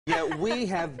Yeah, we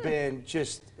have been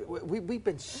we've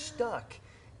been stuck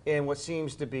in what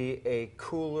seems to be a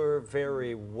cooler,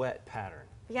 very wet pattern.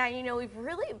 Yeah, we've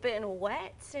really been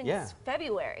wet since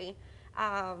February.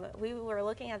 We were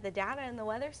looking at the data in the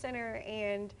Weather Center,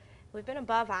 and we've been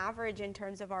above average in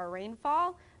terms of our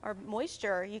rainfall, our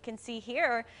moisture. You can see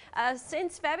here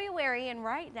since February, and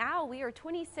right now we are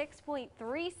 26.36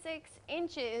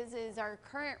 inches is our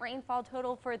current rainfall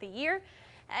total for the year.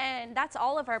 And that's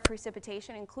all of our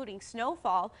precipitation, including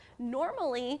snowfall.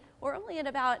 Normally, we're only at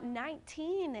about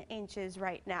 19 inches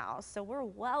right now, so we're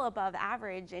well above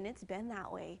average, and it's been that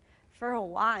way for a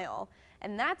while.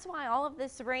 And that's why all of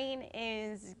this rain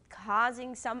is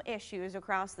causing some issues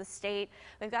across the state.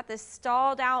 We've got this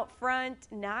stalled out front,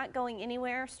 not going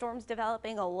anywhere, storms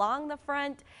developing along the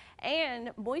front,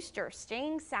 and moisture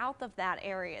staying south of that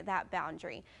area, that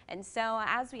boundary. And so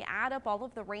as we add up all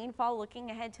of the rainfall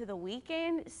looking ahead to the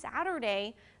weekend,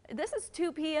 Saturday, this is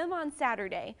 2 p.m. on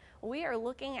Saturday, we are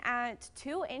looking at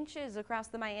 2 inches across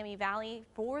the Miami Valley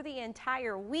for the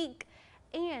entire week.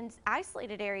 And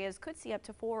isolated areas could see up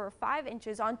to 4 or 5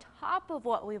 inches on top of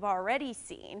what we've already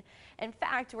seen. In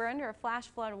fact, we're under a flash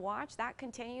flood watch that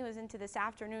continues into this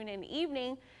afternoon and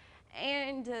evening.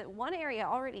 And one area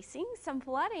already seeing some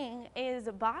flooding is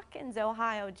Botkins,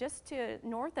 Ohio, just to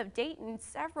north of Dayton.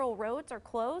 Several roads are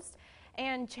closed.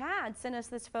 And Chad sent us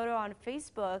this photo on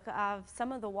Facebook of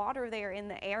some of the water there in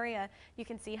the area. You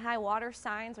can see high water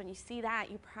signs. When you see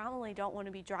that, you probably don't want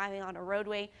to be driving on a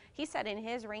roadway. He said in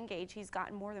his rain gauge, he's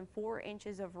gotten more than 4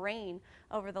 inches of rain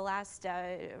over the last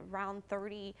around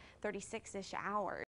 36-ish hours.